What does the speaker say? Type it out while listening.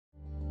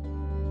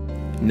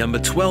Number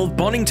 12,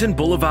 Bennington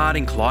Blvd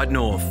in Clyde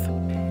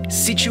North.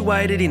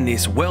 Situated in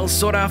this well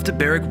sought after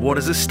Berwick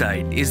Waters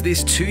estate is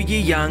this 2-year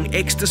young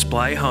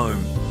ex-display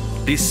home.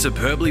 This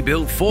superbly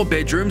built 4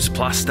 bedrooms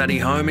plus study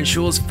home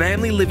ensures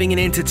family living and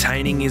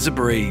entertaining is a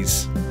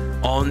breeze.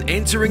 On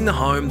entering the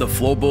home, the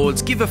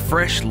floorboards give a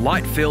fresh,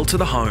 light feel to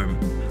the home.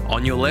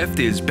 On your left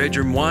is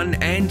bedroom 1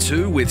 and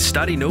 2 with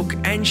study nook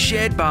and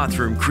shared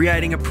bathroom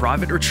creating a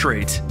private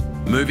retreat.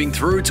 Moving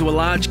through to a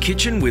large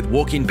kitchen with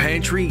walk-in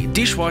pantry,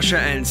 dishwasher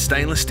and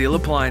stainless steel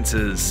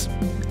appliances.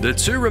 The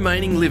 2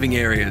 remaining living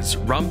areas,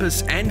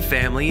 rumpus and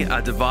family,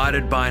 are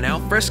divided by an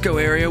alfresco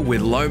area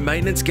with low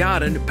maintenance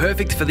garden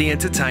perfect for the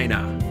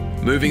entertainer.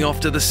 Moving off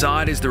to the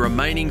side is the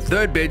remaining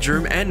 3rd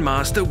bedroom and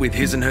master with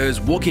his and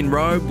hers walk-in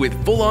robe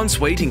with full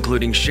ensuite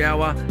including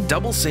shower,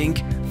 double sink,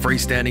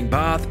 freestanding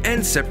bath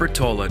and separate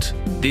toilet.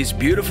 This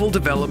beautiful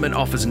development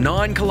offers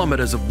 9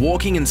 kilometres of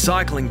walking and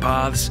cycling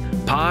paths,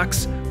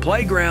 parks,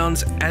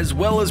 playgrounds as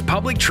well as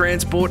public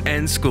transport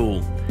and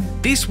school.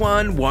 This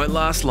one won't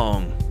last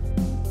long.